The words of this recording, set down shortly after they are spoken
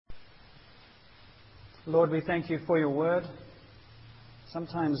Lord, we thank you for your word.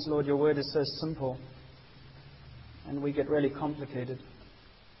 Sometimes, Lord, your word is so simple and we get really complicated.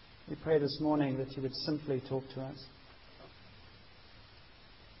 We pray this morning that you would simply talk to us,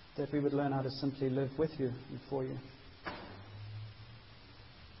 that we would learn how to simply live with you and for you.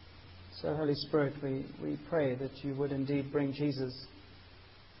 So, Holy Spirit, we pray that you would indeed bring Jesus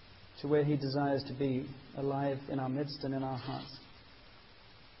to where he desires to be, alive in our midst and in our hearts.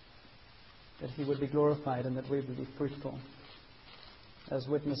 That he would be glorified and that we would be fruitful as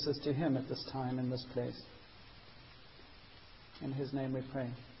witnesses to him at this time, in this place. In his name we pray.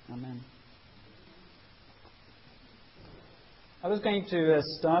 Amen. I was going to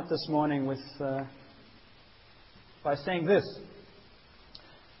start this morning by saying this.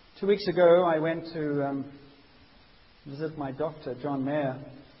 2 weeks ago I went to visit my doctor, John Mayer,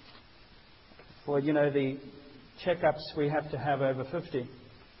 for, the checkups we have to have over 50.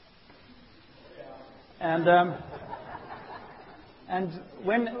 And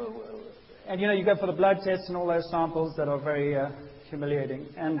you go for the blood tests and all those samples that are very humiliating.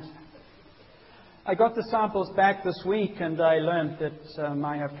 And I got the samples back this week, and I learned that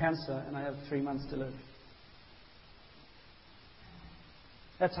I have cancer and I have 3 months to live.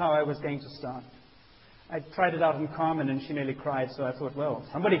 That's how I was going to start. I tried it out on Carmen, and she nearly cried, so I thought, well,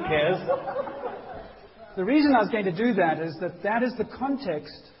 somebody cares. The reason I was going to do that is the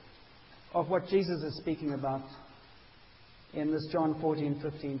context of what Jesus is speaking about in this John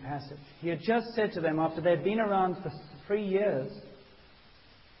 14:15 passage. He had just said to them, after they'd been around for 3 years,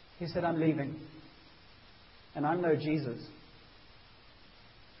 he said, I'm leaving. And I'm no Jesus.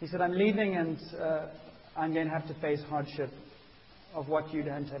 He said, I'm leaving, and I'm going to have to face hardship of what you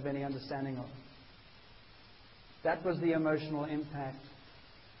don't have any understanding of. That was the emotional impact.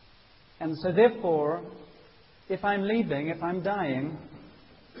 And so therefore, if I'm leaving, if I'm dying,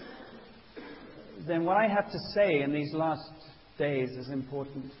 then what I have to say in these last days is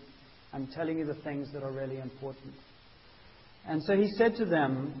important. I'm telling you the things that are really important. And so he said to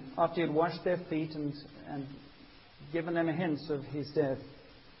them, after he had washed their feet and given them a hint of his death,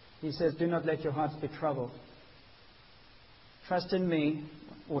 he says, do not let your hearts be troubled. Trust in me,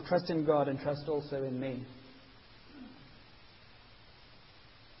 or trust in God, and trust also in me.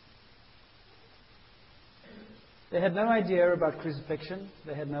 They had no idea about crucifixion.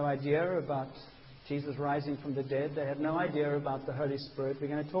 They had no idea about Jesus rising from the dead. They had no idea about the Holy Spirit. We're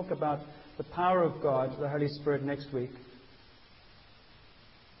going to talk about the power of God, the Holy Spirit, next week.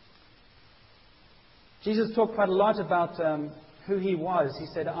 Jesus talked quite a lot about who he was. He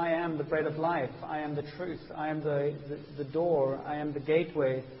said, I am the bread of life. I am the truth. I am the door. I am the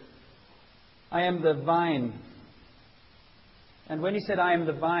gateway. I am the vine. And when he said, I am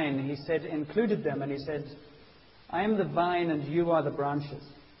the vine, he said, included them, and he said, I am the vine and you are the branches.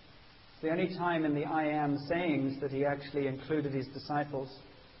 It's the only time in the I am sayings that he actually included his disciples.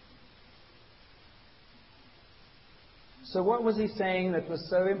 So what was he saying that was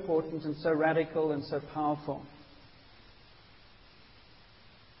so important and so radical and so powerful?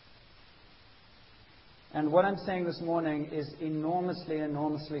 And what I'm saying this morning is enormously,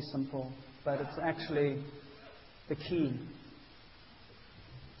 enormously simple, but it's actually the key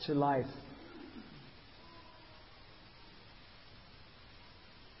to life.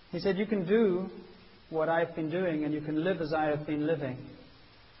 He said, you can do what I've been doing and you can live as I have been living.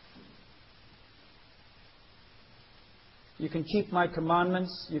 You can keep my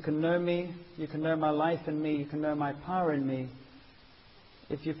commandments, you can know me, you can know my life in me, you can know my power in me,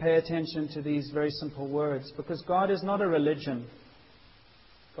 if you pay attention to these very simple words. Because God is not a religion.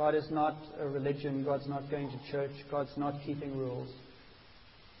 God is not a religion. God's not going to church. God's not keeping rules.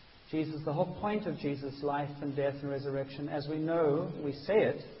 Jesus, the whole point of Jesus' life and death and resurrection, as we know, we say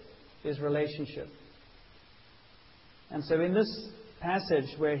it, is relationship. And so in this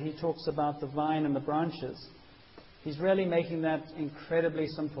passage where he talks about the vine and the branches, he's really making that incredibly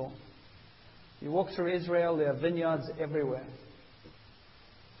simple. You walk through Israel, there are vineyards everywhere.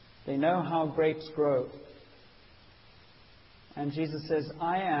 They know how grapes grow. And Jesus says,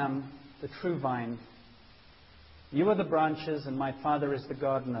 I am the true vine. You are the branches and my Father is the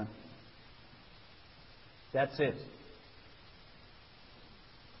gardener. That's it.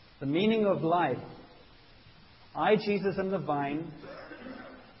 The meaning of life. I, Jesus, am the vine.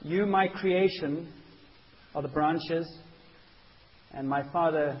 You, my creation, are the branches. And my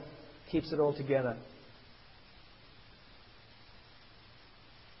Father keeps it all together.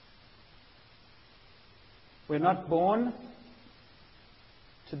 We're not born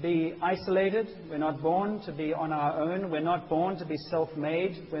to be isolated. We're not born to be on our own. We're not born to be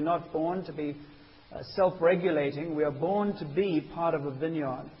self-made. We're not born to be self-regulating. We are born to be part of a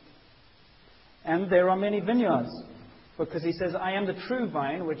vineyard. And there are many vineyards, because he says, I am the true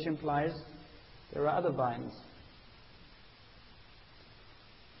vine, which implies there are other vines.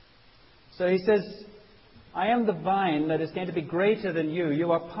 So he says, I am the vine that is going to be greater than you.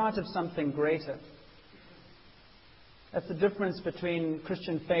 You are part of something greater. That's the difference between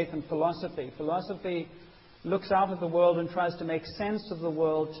Christian faith and philosophy. Philosophy looks out of the world and tries to make sense of the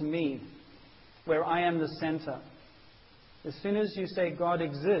world to me, where I am the center. As soon as you say God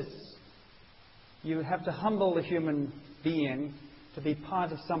exists, you have to humble the human being to be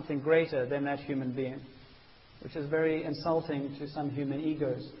part of something greater than that human being, which is very insulting to some human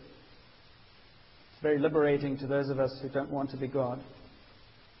egos. It's very liberating to those of us who don't want to be God.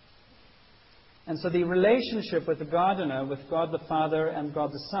 And so the relationship with the gardener, with God the Father and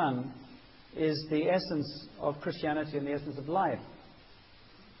God the Son, is the essence of Christianity and the essence of life.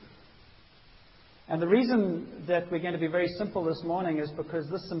 And the reason that we're going to be very simple this morning is because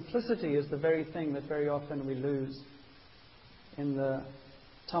this simplicity is the very thing that very often we lose in the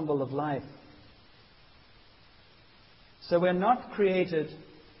tumble of life. So we're not created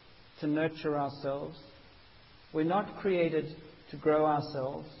to nurture ourselves. We're not created to grow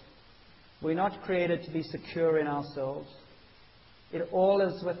ourselves. We're not created to be secure in ourselves. It all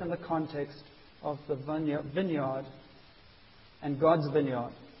is within the context of the vineyard and God's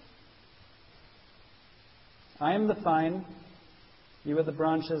vineyard. I am the vine, you are the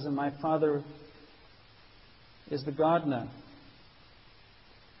branches, and my Father is the gardener.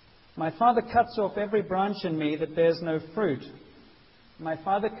 My Father cuts off every branch in me that bears no fruit. My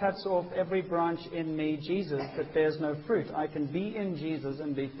Father cuts off every branch in me, Jesus, that bears no fruit. I can be in Jesus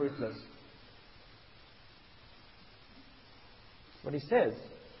and be fruitless. That's what he says.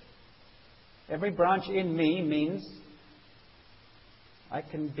 Every branch in me means I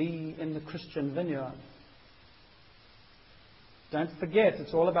can be in the Christian vineyard. Don't forget,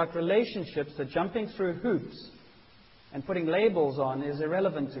 it's all about relationships. So jumping through hoops and putting labels on is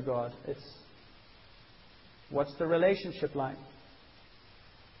irrelevant to God. It's what's the relationship like?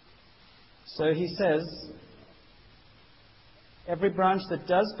 So he says, every branch that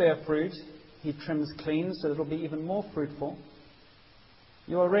does bear fruit, he trims clean so it'll be even more fruitful.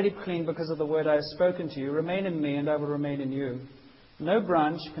 You are already clean because of the word I have spoken to you. Remain in me and I will remain in you. No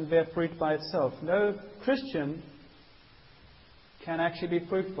branch can bear fruit by itself. No Christian can actually be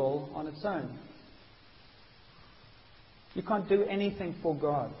fruitful on its own. You can't do anything for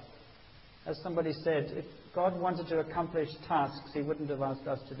God. As somebody said, if God wanted to accomplish tasks, he wouldn't have asked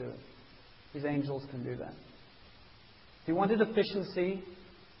us to do it. His angels can do that. If he wanted efficiency,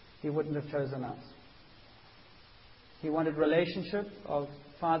 he wouldn't have chosen us. He wanted relationship of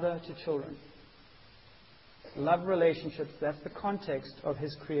father to children. Love relationships, that's the context of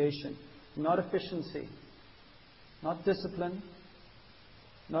his creation. Not efficiency, not discipline,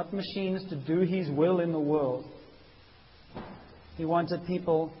 not machines to do his will in the world. He wanted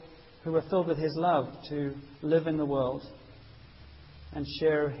people who were filled with his love to live in the world and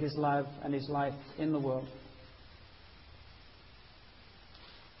share his love and his life in the world.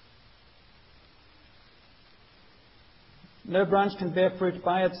 No branch can bear fruit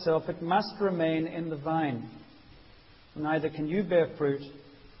by itself. It must remain in the vine. Neither can you bear fruit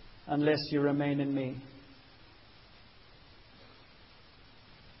unless you remain in me.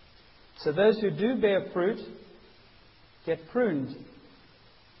 So those who do bear fruit get pruned.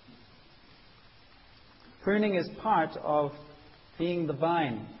 Pruning is part of being the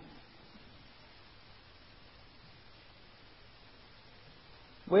vine.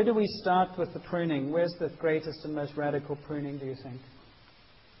 Where do we start with the pruning? Where's the greatest and most radical pruning, do you think?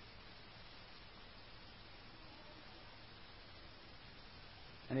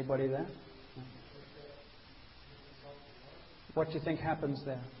 Anybody there? What do you think happens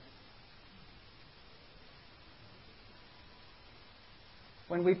there?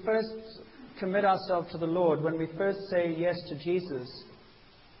 When we first commit ourselves to the Lord, when we first say yes to Jesus,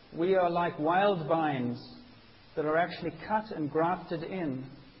 we are like wild vines that are actually cut and grafted in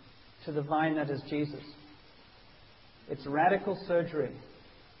to the vine that is Jesus. It's radical surgery.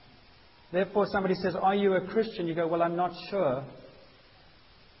 Therefore, somebody says, are you a Christian? You go, well, I'm not sure.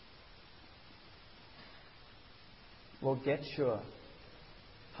 Well, get sure.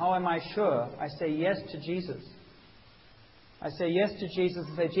 How am I sure? I say yes to Jesus. I say yes to Jesus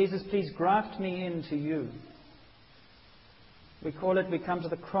and say, Jesus, please graft me into you. We come to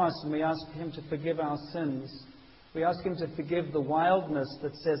the cross and we ask him to forgive our sins. We ask him to forgive the wildness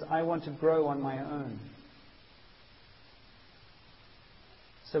that says, I want to grow on my own.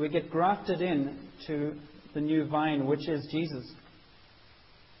 So we get grafted in to the new vine, which is Jesus.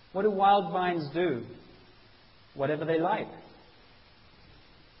 What do wild vines do? Whatever they like.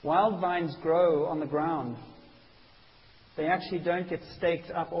 Wild vines grow on the ground. They actually don't get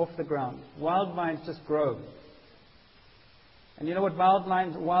staked up off the ground. Wild vines just grow. And you know what wild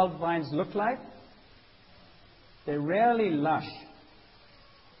vines look like? They're rarely lush.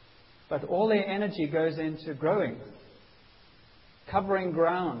 But all their energy goes into growing, covering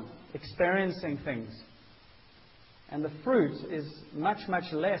ground, experiencing things. And the fruit is much,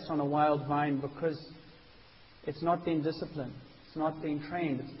 much less on a wild vine because it's not been disciplined. It's not been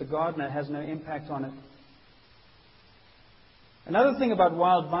trained. It's the gardener has no impact on it. Another thing about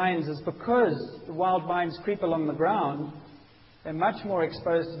wild vines is because the wild vines creep along the ground, they're much more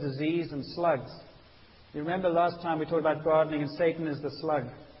exposed to disease and slugs. You remember last time we talked about gardening and Satan is the slug.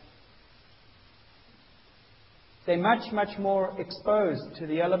 They're much, much more exposed to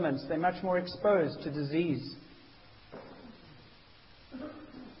the elements. They're much more exposed to disease.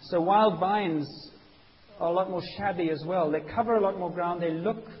 So wild vines are a lot more shabby as well. They cover a lot more ground. They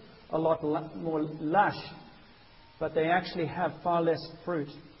look a lot more lush, but they actually have far less fruit.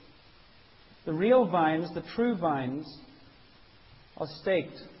 The real vines, the true vines, are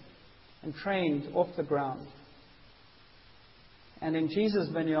staked and trained off the ground. And in Jesus'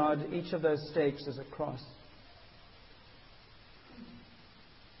 vineyard, each of those stakes is a cross.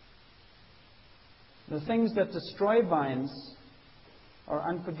 The things that destroy vines are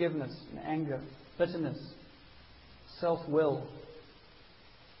unforgiveness and anger, bitterness, self-will,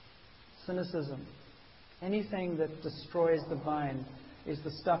 cynicism. Anything that destroys the vine is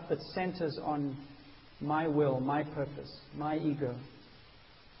the stuff that centers on my will, my purpose, my ego.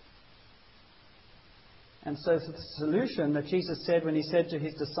 And so the solution that Jesus said when He said to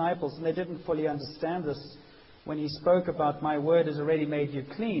His disciples, and they didn't fully understand this when He spoke about my word has already made you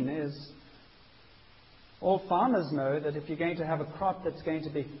clean, is all farmers know that if you're going to have a crop that's going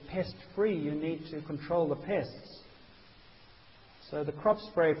to be pest-free, you need to control the pests. So the crop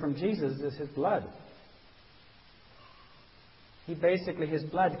spray from Jesus is His blood. His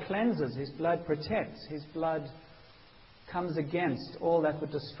blood cleanses, His blood protects, His blood comes against all that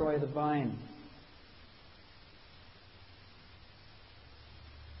would destroy the vine.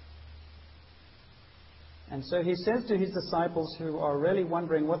 And so He says to His disciples who are really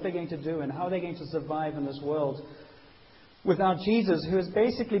wondering what they're going to do and how they're going to survive in this world without Jesus, who has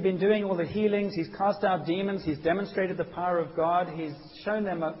basically been doing all the healings, He's cast out demons, He's demonstrated the power of God, He's shown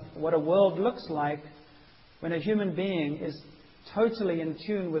them what a world looks like when a human being is totally in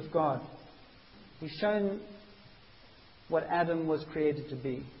tune with God. He's shown what Adam was created to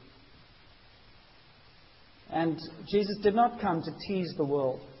be. And Jesus did not come to tease the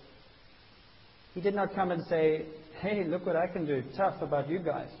world. He did not come and say, hey, look what I can do. Tough about you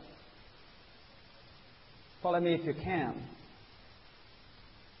guys. Follow me if you can.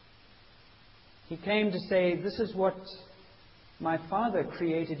 He came to say, this is what my Father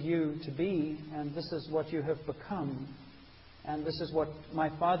created you to be, and this is what you have become. And this is what my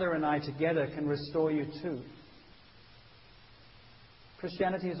Father and I together can restore you to.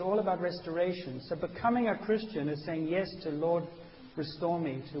 Christianity is all about restoration. So becoming a Christian is saying yes to Lord, restore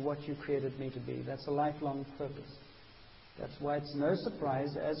me to what you created me to be. That's a lifelong purpose. That's why it's no surprise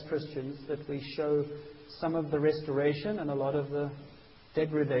as Christians that we show some of the restoration and a lot of the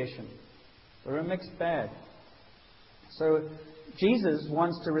degradation. We're a mixed bag. So Jesus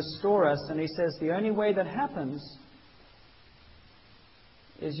wants to restore us, and He says the only way that happens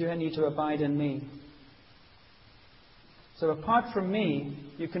is you need to abide in me. So apart from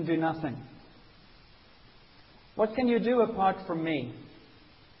me, you can do nothing. What can you do apart from me?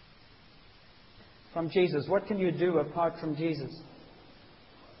 From Jesus. What can you do apart from Jesus?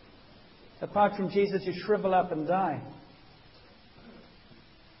 Apart from Jesus, you shrivel up and die.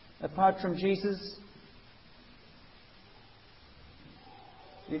 Apart from Jesus,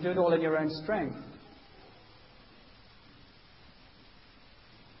 you do it all in your own strength.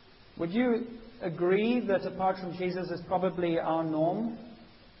 Would you agree that apart from Jesus is probably our norm?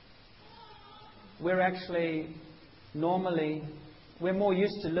 We're actually we're more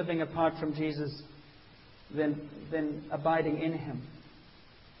used to living apart from Jesus than abiding in Him.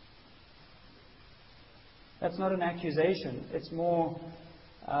 That's not an accusation. It's more,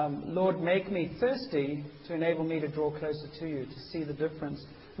 Lord, make me thirsty to enable me to draw closer to you, to see the difference.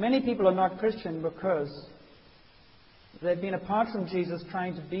 Many people are not Christian because they've been apart from Jesus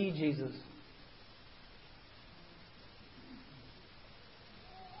trying to be Jesus.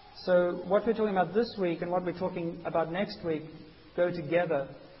 So what we're talking about this week and what we're talking about next week go together.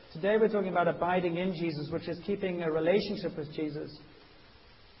 Today we're talking about abiding in Jesus, which is keeping a relationship with Jesus.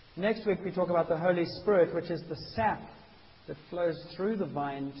 Next week we talk about the Holy Spirit, which is the sap that flows through the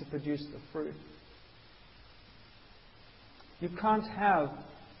vine to produce the fruit. You can't have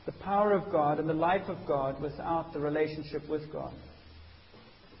the power of God and the life of God without the relationship with God.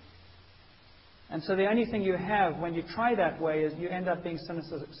 And so the only thing you have when you try that way is you end up being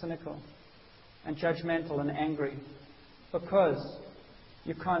cynical and judgmental and angry because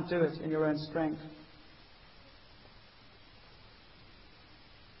you can't do it in your own strength.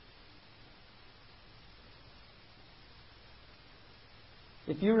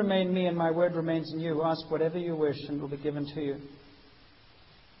 If you remain in me and my word remains in you, ask whatever you wish and it will be given to you.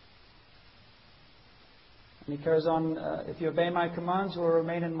 And he carries on, if you obey my commands, you will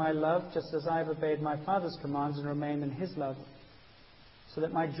remain in my love, just as I have obeyed my Father's commands and remain in his love, so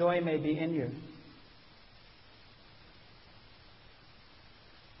that my joy may be in you.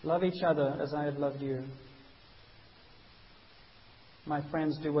 Love each other as I have loved you. My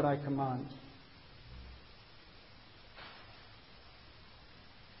friends, do what I command.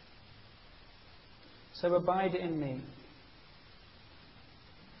 So abide in me.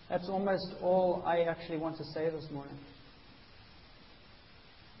 That's almost all I actually want to say this morning.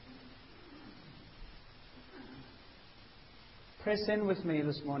 Press in with me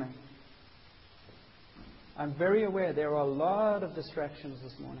this morning. I'm very aware there are a lot of distractions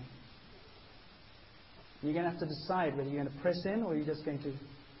this morning. You're going to have to decide whether you're going to press in or you're just going to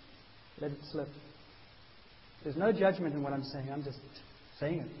let it slip. There's no judgment in what I'm saying. I'm just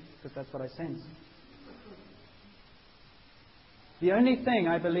saying it because that's what I sense. The only thing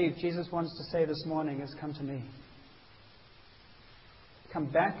I believe Jesus wants to say this morning is come to me. Come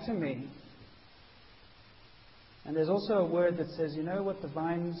back to me. And there's also a word that says, you know what the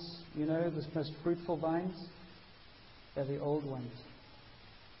vines, the most fruitful vines? They're the old ones.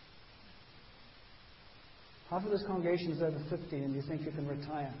 Half of this congregation is over 50 and you think you can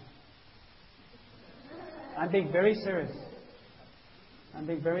retire. I'm being very serious. I'm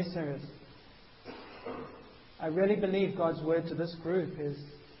being very serious. I really believe God's word to this group is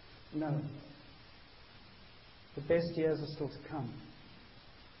no. The best years are still to come.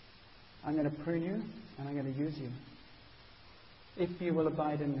 I'm going to prune you and I'm going to use you. If you will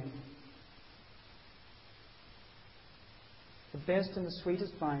abide in me. The best and the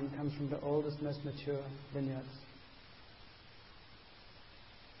sweetest vine comes from the oldest, most mature vineyards.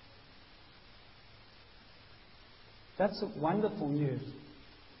 That's wonderful news.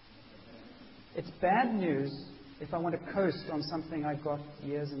 It's bad news if I want to coast on something I got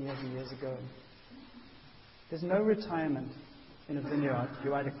years and years and years ago. There's no retirement in a vineyard.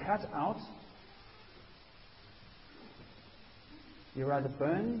 You either cut out, you either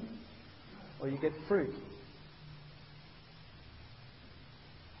burn, or you get fruit.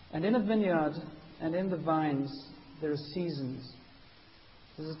 And in a vineyard and in the vines, there are seasons.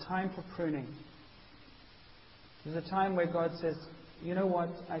 There's a time for pruning. There's a time where God says, you know what,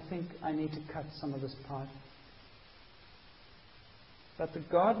 I think I need to cut some of this part. But the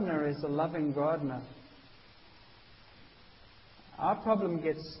gardener is a loving gardener. Our problem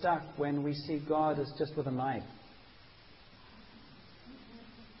gets stuck when we see God as just with a knife.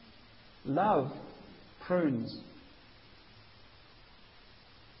 Love prunes.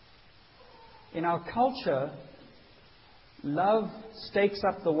 In our culture, love stakes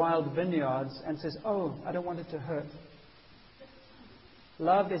up the wild vineyards and says, oh, I don't want it to hurt.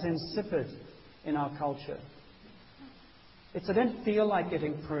 Love is insipid in our culture. It's, I don't feel like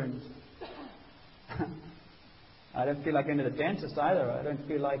getting pruned. I don't feel like going to the dentist either. I don't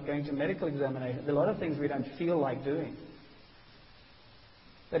feel like going to medical examination. There are a lot of things we don't feel like doing.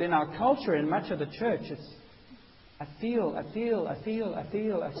 But in our culture, in much of the church, it's, I feel.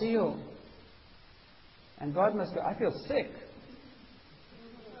 And God must go, I feel sick.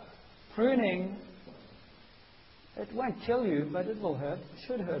 Pruning, it won't kill you, but it will hurt. It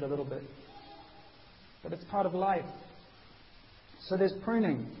should hurt a little bit. But it's part of life. So there's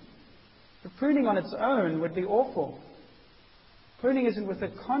pruning. But pruning on its own would be awful. Pruning is with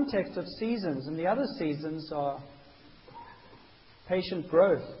the context of seasons, and the other seasons are patient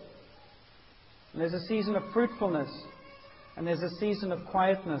growth. And there's a season of fruitfulness, and there's a season of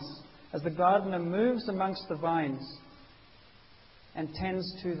quietness as the gardener moves amongst the vines and tends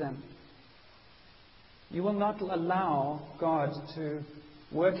to them. You will not allow God to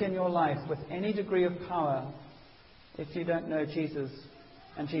work in your life with any degree of power if you don't know Jesus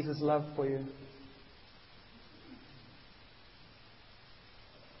and Jesus' love for you.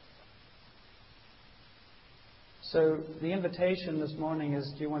 So the invitation this morning is,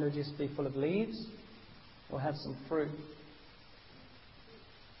 do you want to just be full of leaves or have some fruit?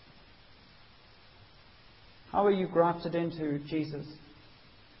 How are you grafted into Jesus?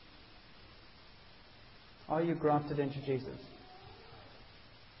 Are you grafted into Jesus?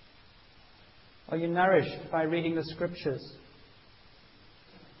 Are you nourished by reading the Scriptures?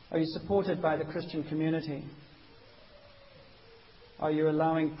 Are you supported by the Christian community? Are you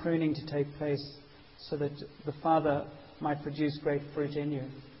allowing pruning to take place so that the Father might produce great fruit in you?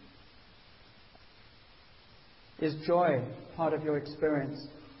 Is joy part of your experience?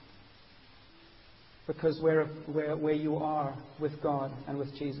 Because where you are with God and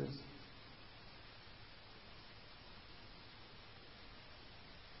with Jesus.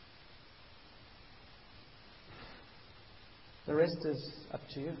 The rest is up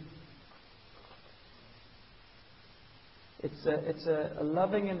to you. It's a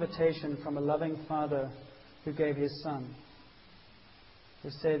loving invitation from a loving Father who gave His Son,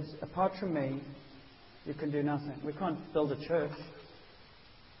 who says, apart from me, you can do nothing. We can't build a church.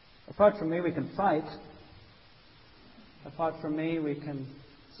 Apart from me, we can fight. Apart from me, we can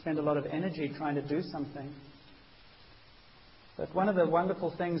spend a lot of energy trying to do something. But one of the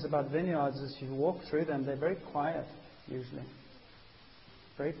wonderful things about vineyards is you walk through them, they're very quiet, usually.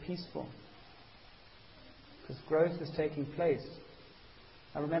 Very peaceful. Because growth is taking place.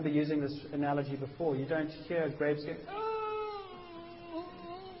 I remember using this analogy before. You don't hear grapes going, "Oh."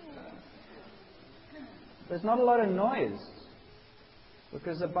 There's not a lot of noise.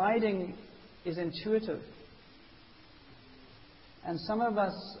 Because abiding is intuitive. And some of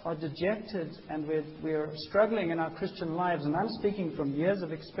us are dejected and we're struggling in our Christian lives. And I'm speaking from years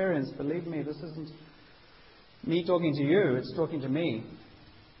of experience. Believe me, this isn't me talking to you. It's talking to me.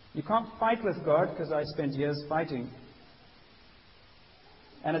 You can't fight with God because I spent years fighting.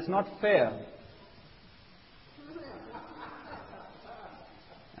 And it's not fair.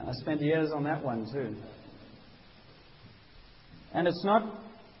 And I spent years on that one too. And it's not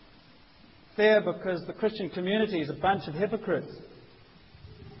fair because the Christian community is a bunch of hypocrites.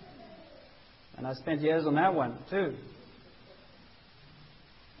 And I spent years on that one too.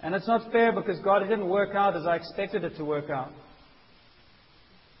 And it's not fair because God didn't work out as I expected it to work out.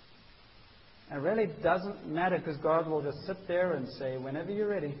 It really doesn't matter because God will just sit there and say, whenever you're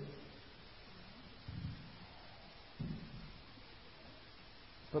ready.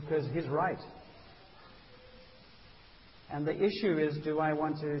 Because He's right. And the issue is, do I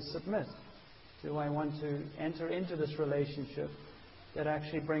want to submit? Do I want to enter into this relationship that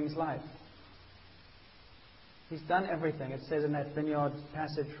actually brings life? He's done everything. It says in that vineyard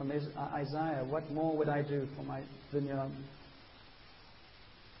passage from Isaiah, what more would I do for my vineyard?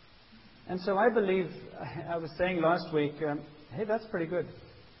 And so I believe, I was saying last week, hey, that's pretty good.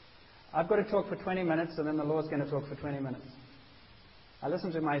 I've got to talk for 20 minutes and then the Lord's going to talk for 20 minutes. I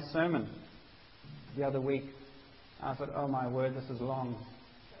listened to my sermon the other week. I thought, oh my word, this is long.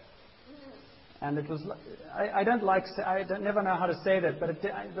 And it was, I never know how to say that, but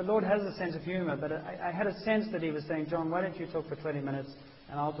the Lord has a sense of humor. But I had a sense that He was saying, John, why don't you talk for 20 minutes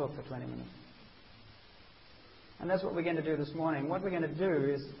and I'll talk for 20 minutes. And that's what we're going to do this morning. What we're going to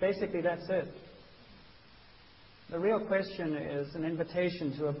do is, basically that's it. The real question is an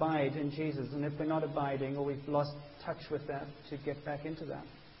invitation to abide in Jesus. And if we're not abiding or we've lost touch with that, to get back into that.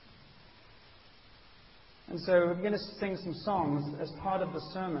 And so we're going to sing some songs as part of the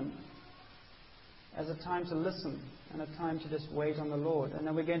sermon, as a time to listen and a time to just wait on the Lord. And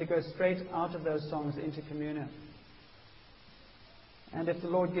then we're going to go straight out of those songs into communion. And if the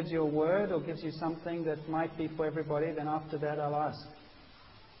Lord gives you a word or gives you something that might be for everybody, then after that I'll ask.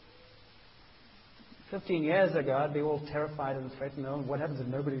 15 years ago, I'd be all terrified and threatened. Oh, what happens if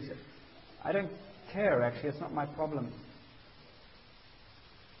nobody says? I don't care, actually. It's not my problem.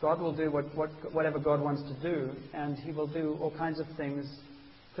 God will do whatever God wants to do, and He will do all kinds of things.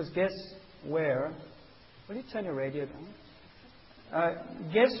 Because guess where? Will you turn your radio down?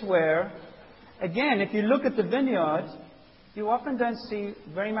 Guess where? Again, if you look at the vineyard, you often don't see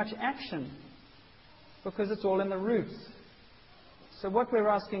very much action because it's all in the roots. So what we're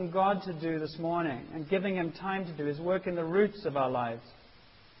asking God to do this morning and giving Him time to do is work in the roots of our lives.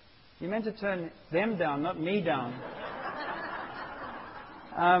 You're meant to turn them down, not me down.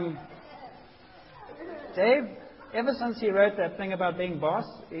 Dave, ever since he wrote that thing about being boss,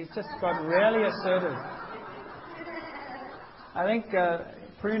 he's just got really assertive. I think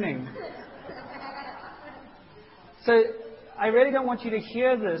pruning. So I really don't want you to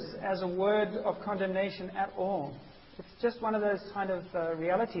hear this as a word of condemnation at all. It's just one of those kind of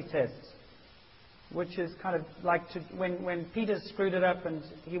reality tests, which is kind of like when Peter screwed it up and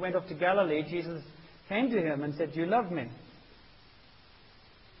he went off to Galilee, Jesus came to him and said, "Do you love me?"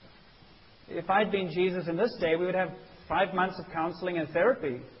 If I'd been Jesus in this day, we would have 5 months of counseling and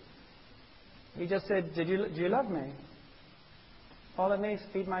therapy. He just said, do you love me? Follow me,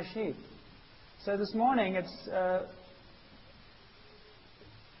 feed my sheep. So this morning, it's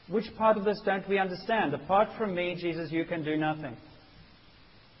which part of this don't we understand? Apart from me, Jesus, you can do nothing.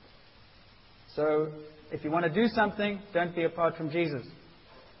 So, if you want to do something, don't be apart from Jesus.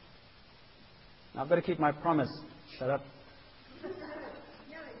 Now, I've got to keep my promise. Shut up.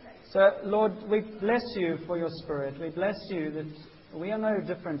 So, Lord, we bless you for your Spirit. We bless you that we are no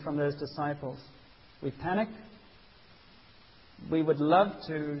different from those disciples. We panic. We would love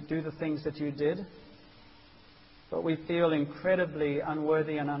to do the things that you did, but we feel incredibly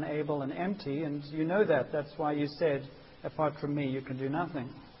unworthy and unable and empty, and you know that. That's why you said, apart from me, you can do nothing.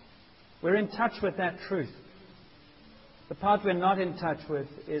 We're in touch with that truth. The part we're not in touch with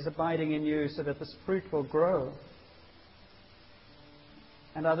is abiding in you so that the fruit will grow.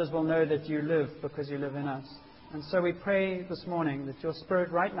 And others will know that you live because you live in us. And so we pray this morning that your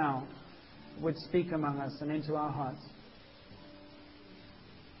Spirit right now would speak among us and into our hearts.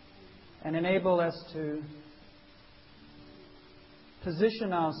 And enable us to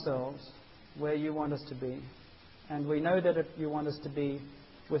position ourselves where you want us to be. And we know that you want us to be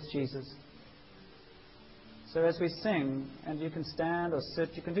with Jesus. So as we sing, and you can stand or sit,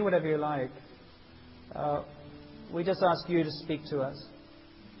 you can do whatever you like, we just ask you to speak to us.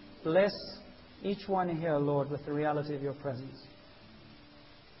 Bless each one here, Lord, with the reality of your presence.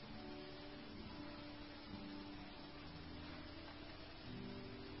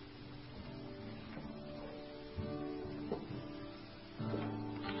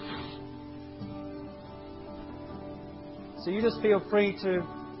 So you just feel free to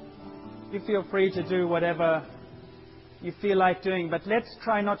do whatever you feel like doing, but let's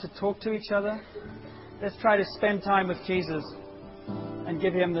try not to talk to each other. Let's try to spend time with Jesus and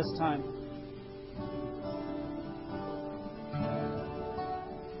give Him this time.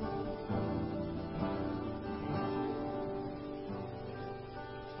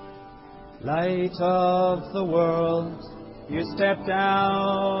 Light of the world, you step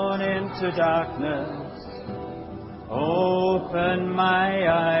down into darkness. Open my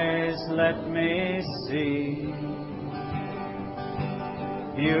eyes, let me see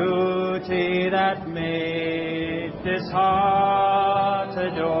beauty that made this heart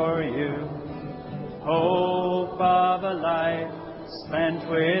adore you. Hope of a life spent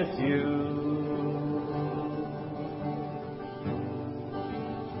with you.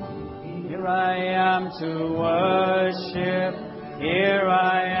 Here I am to worship, here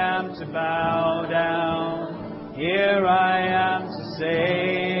I am to bow down. Here I am to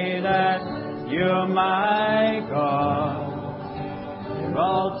say that you're my God. You're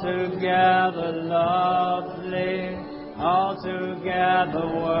altogether lovely, altogether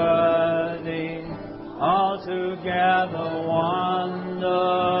worthy, altogether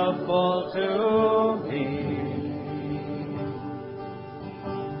wonderful to me.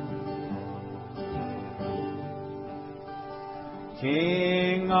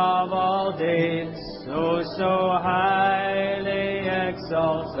 King of all days, so highly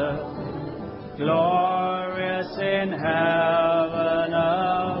exalted, glorious in heaven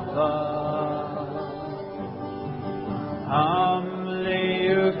above. Humbly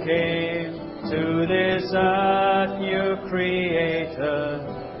you came to this earth you created,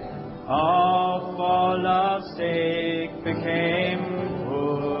 all for love's sake became poor.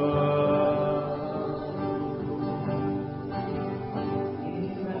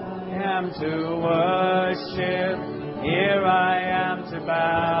 To worship, here I am to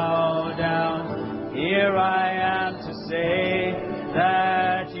bow down, here I am to say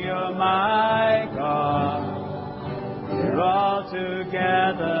that you're my God. You're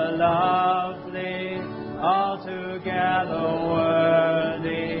altogether lovely, altogether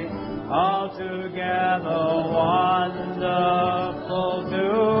worthy, altogether wonderful to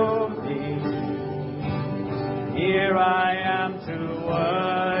me. Here I am to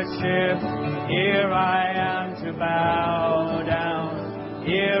worship, here I am to bow down,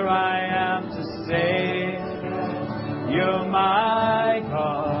 here I am to say, you're my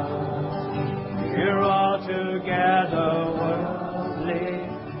God. You're altogether worthy,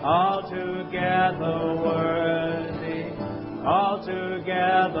 altogether worthy,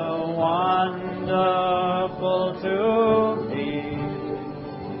 altogether wonderful to me.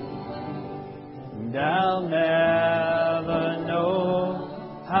 And I'll never know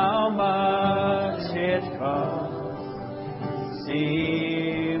how much it cost.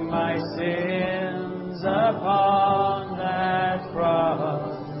 See my sins upon that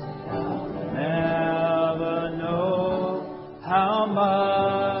cross. Never know how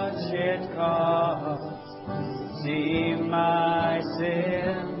much it cost. See my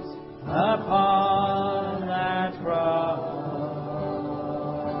sins upon that cross.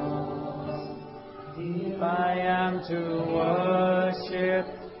 If I am to worship,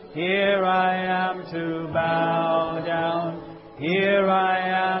 here I am to bow down, here I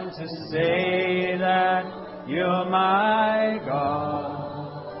am to say my God.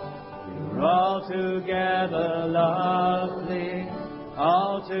 You're altogether lovely,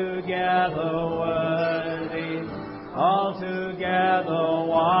 altogether worthy, altogether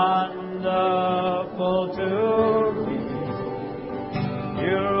wonderful to me.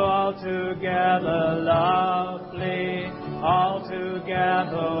 You're altogether lovely,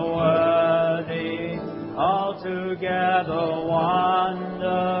 altogether worthy, altogether wonderful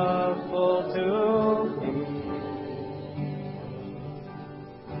to me.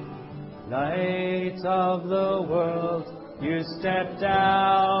 Light of the world, you step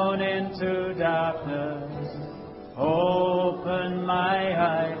down into darkness. Open my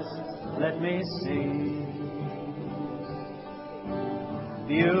eyes, let me see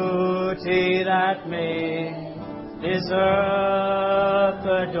beauty that made this earth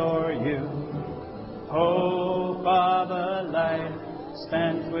adore you. Hope of a life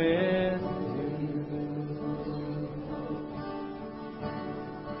spent with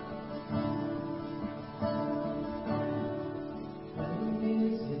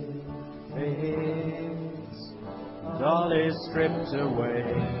all is stripped away.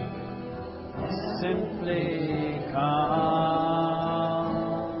 Simply come,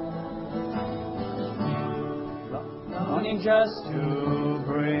 longing just to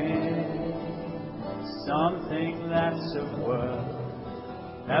bring something that's of worth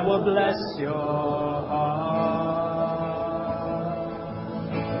that will bless your heart.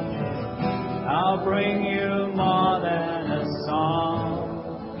 I'll bring you more than a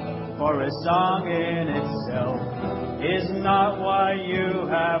song, for a song in itself is not what you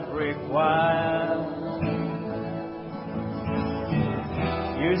have required.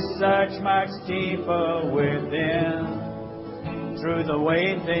 You search much deeper within, through the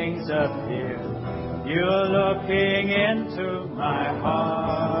way things appear. You're looking into my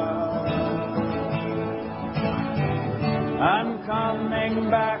heart. I'm coming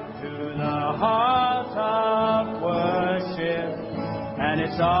back to the heart of worship, and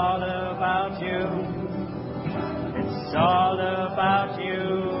it's all about you. It's all about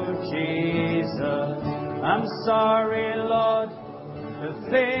you, Jesus. I'm sorry, Lord, the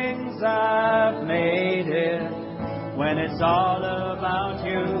things I've made it. When it's all about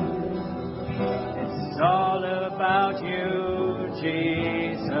you, it's all about you,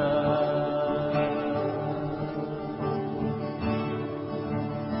 Jesus.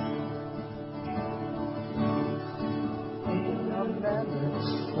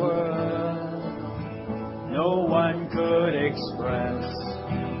 No one could express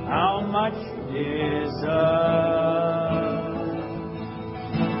how much you deserve.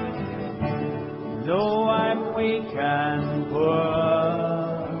 Though I'm weak and poor,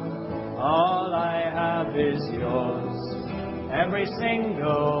 all I have is yours, every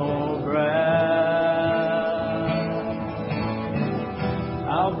single breath.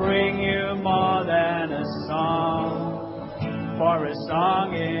 I'll bring you more than a song, for a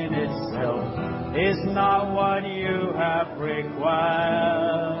song in itself is not what you have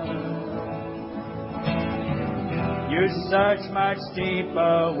required. You search much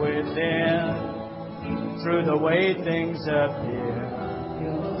deeper within, through the way things appear.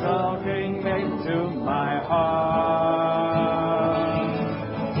 You're talking into my heart.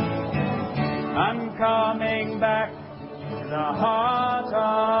 I'm coming back to the heart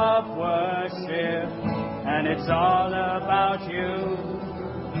of worship, and it's all about you.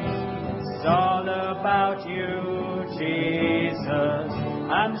 It's all about you, Jesus.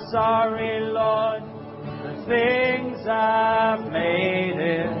 I'm sorry, Lord, the things I've made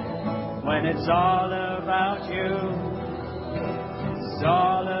it. When it's all about you, it's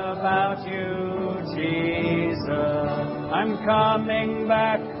all about you, Jesus. I'm coming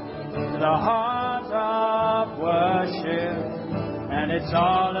back to the heart of worship, and it's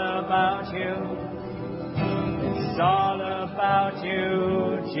all about you. It's all about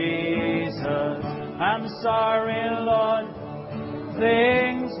you, Jesus. I'm sorry, Lord,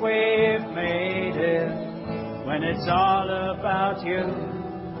 things we've made it. When it's all about you,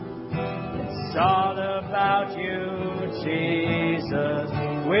 it's all about you, Jesus.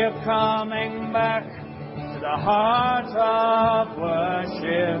 We're coming back to the heart of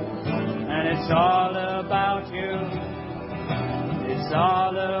worship, and it's all about you. It's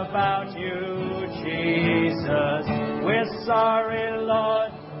all about you, Jesus. We're sorry,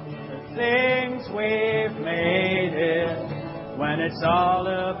 Lord, the things we've made it. When it's all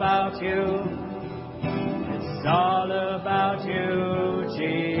about you, it's all about you,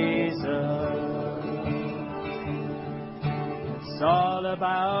 Jesus. It's all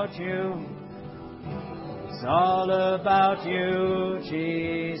about you. It's all about you,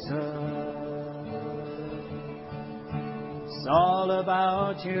 Jesus. It's all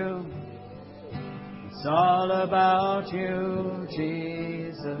about you. It's all about you,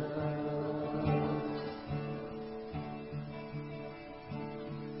 Jesus.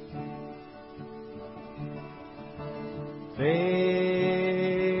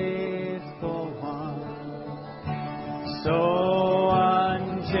 Faithful one, so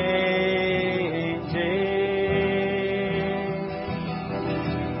unchanging,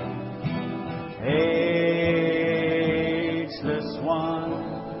 ageless one,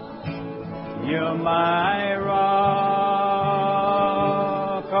 you're my rock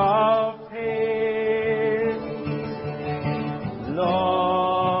of peace,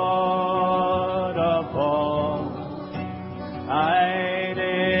 Lord of all. I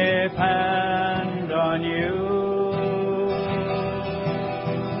depend on you.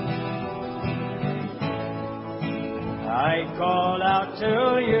 I call out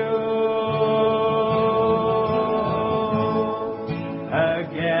to you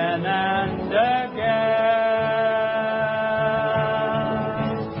again and again.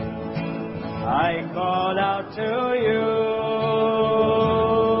 I call out to you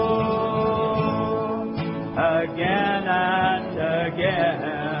again and again.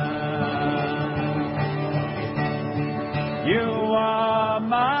 You are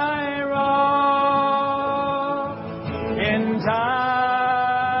my rock in time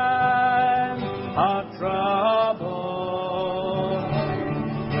of trouble.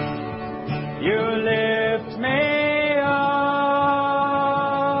 You lift me up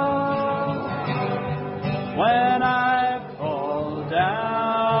when I fall down.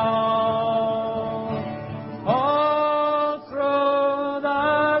 All through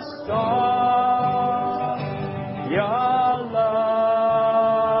the storm, your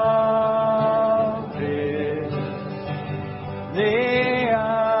love is the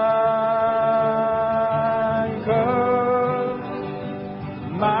anchor.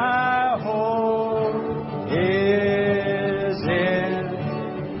 My hope is in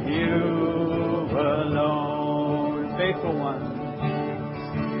you alone. Faithful one.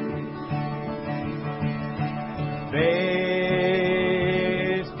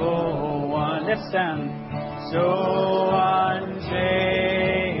 Faithful one. Let's stand. So unchanging,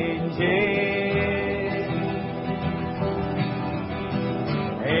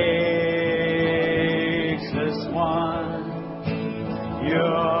 ageless one,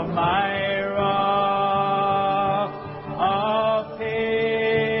 you're my rock of peace,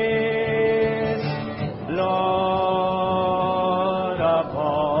 Lord of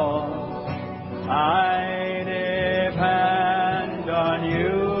all. I depend on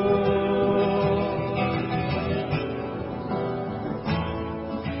you.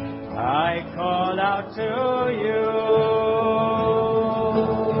 I call out to you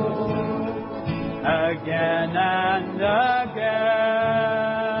again and again.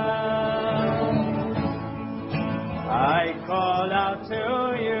 I call out to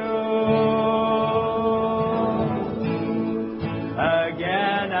you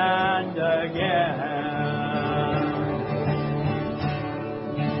again and again.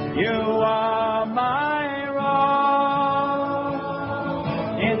 You are my rock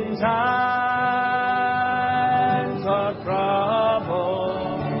in times of trouble.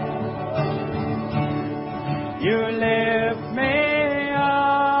 You lift me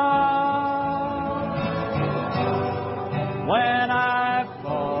up when I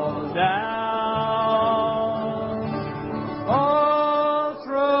fall down. All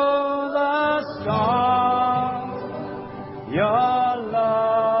through the storm, your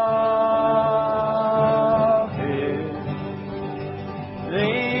love is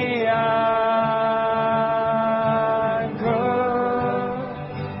the anchor.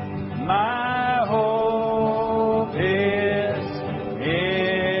 My hope is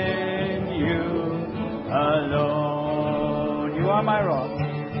in you alone. You are my rock.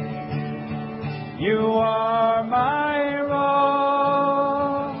 You are my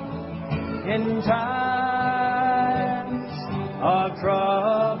rock in times of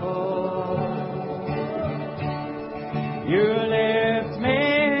trouble. You lift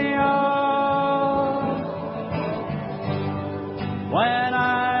me up when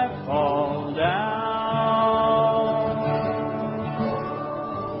I fall down.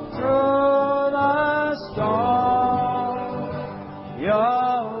 Through the storm, your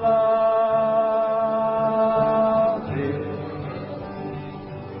love is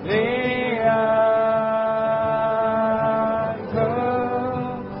the anchor.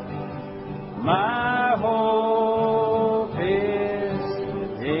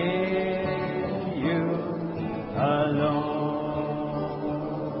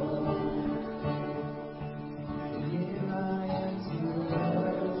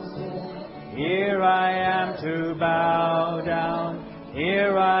 am to bow down.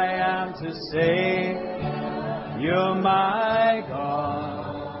 Here I am to say, You're my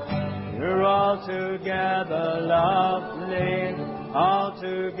God. You're altogether lovely,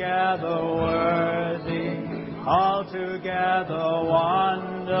 altogether worthy, altogether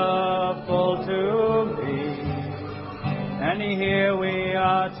wonderful to me. And here we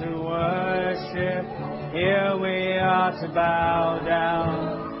are to worship, here we are to bow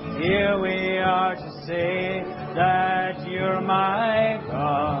down, here we are to say that You're my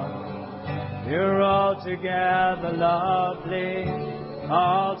God. You're altogether lovely,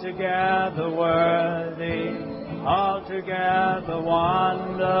 altogether worthy, altogether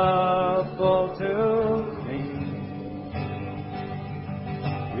wonderful to me.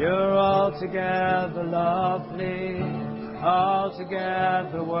 You're altogether lovely,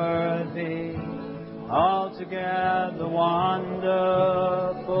 altogether worthy, altogether wonderful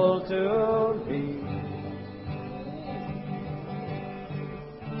to me.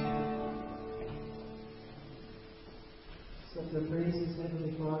 Let the praises,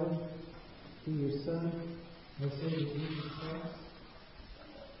 Heavenly Father, to Your Son, our Savior Jesus Christ,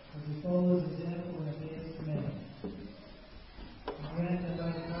 as we fall